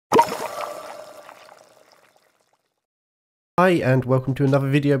Hi and welcome to another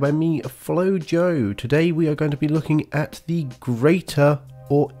video by me, FlowJo. Today we are going to be looking at the greater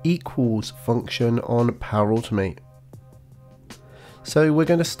or equals function on PowerAutomate. So we're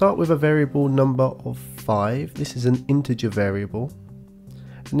going to start with a variable number of 5. This is an integer variable.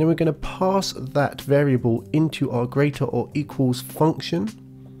 And then we're going to pass that variable into our greater or equals function.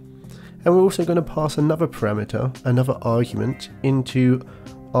 And we're also going to pass another parameter, another argument, into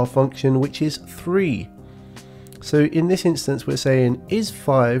our function, which is 3. So in this instance we're saying, is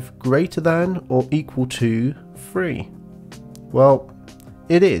 5 greater than or equal to 3? Well,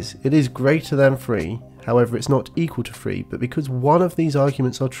 it is greater than 3, however it's not equal to 3, but because one of these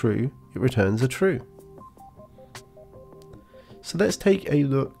arguments are true, it returns a true. So let's take a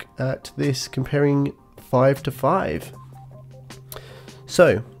look at this comparing 5 to 5.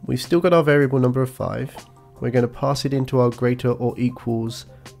 So we've still got our variable number of 5, we're going to pass it into our greater or equals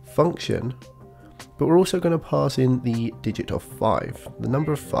function, but we're also going to pass in the digit of 5, the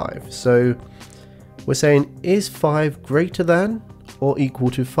number of 5. So we're saying, is 5 greater than or equal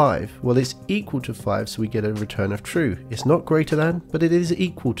to 5? Well, it's equal to 5, so we get a return of true. It's not greater than, but it is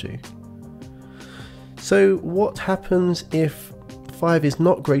equal to. So what happens if 5 is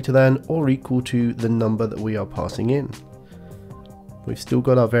not greater than or equal to the number that we are passing in? We've still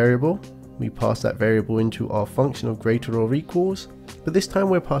got our variable. We pass that variable into our function of greater or equals, but this time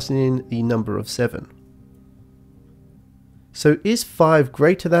we're passing in the number of 7. So is 5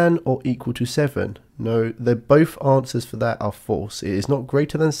 greater than or equal to 7? No, both answers for that are false. It is not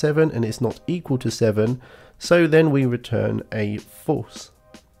greater than 7 and it's not equal to 7, so then we return a false.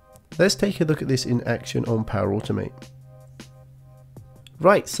 Let's take a look at this in action on PowerAutomate.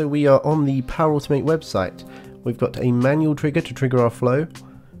 Right, so we are on the PowerAutomate website. We've got a manual trigger to trigger our flow.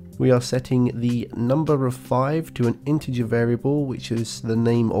 We are setting the number of 5 to an integer variable, which is the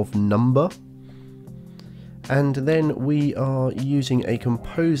name of number. And then we are using a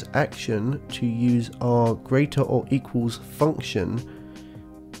compose action to use our greater or equals function.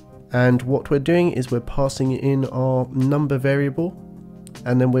 And what we're doing is we're passing in our number variable,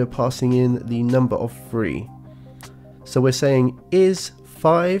 and then we're passing in the number of 3. So we're saying, is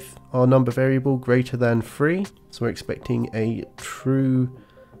 5, our number variable, greater than 3? So we're expecting a true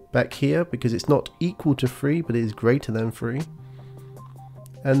back here because it's not equal to 3, but it is greater than 3.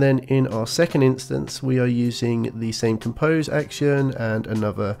 And then in our second instance we are using the same compose action and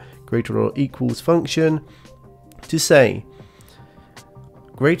another greater or equals function to say,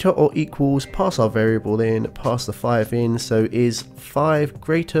 greater or equals, pass our variable in, pass the 5 in. So is 5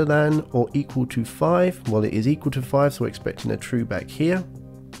 greater than or equal to 5? Well, it is equal to 5, so we're expecting a true back here.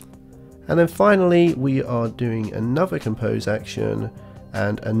 And then finally we are doing another compose action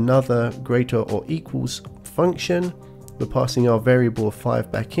and another greater or equals function. We're passing our variable of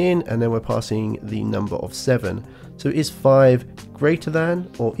 5 back in, and then we're passing the number of 7. So is 5 greater than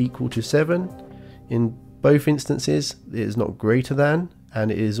or equal to 7? In both instances it is not greater than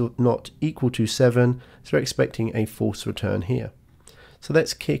and it is not equal to 7, so we're expecting a false return here. So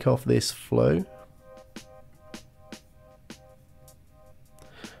let's kick off this flow.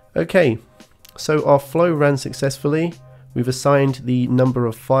 Okay, so our flow ran successfully. We've assigned the number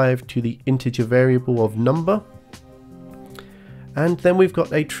of 5 to the integer variable of number. And then we've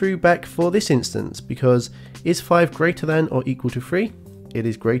got a true back for this instance, because is 5 greater than or equal to 3? It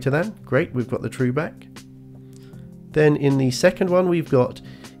is greater than. Great, we've got the true back. Then in the second one we've got,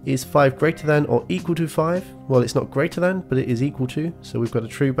 is 5 greater than or equal to 5? Well, it's not greater than, but it is equal to, so we've got a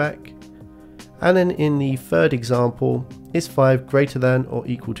true back. And then in the third example, is 5 greater than or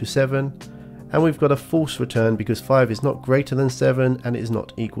equal to 7? And we've got a false return because 5 is not greater than 7 and it is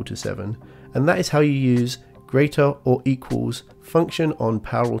not equal to 7. And that is how you use greater or equals function on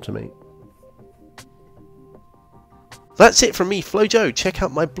PowerAutomate. That's it from me, FlowJo. Check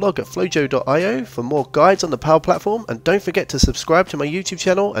out my blog at flowjo.io for more guides on the Power Platform, and don't forget to subscribe to my YouTube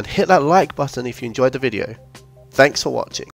channel and hit that like button if you enjoyed the video. Thanks for watching.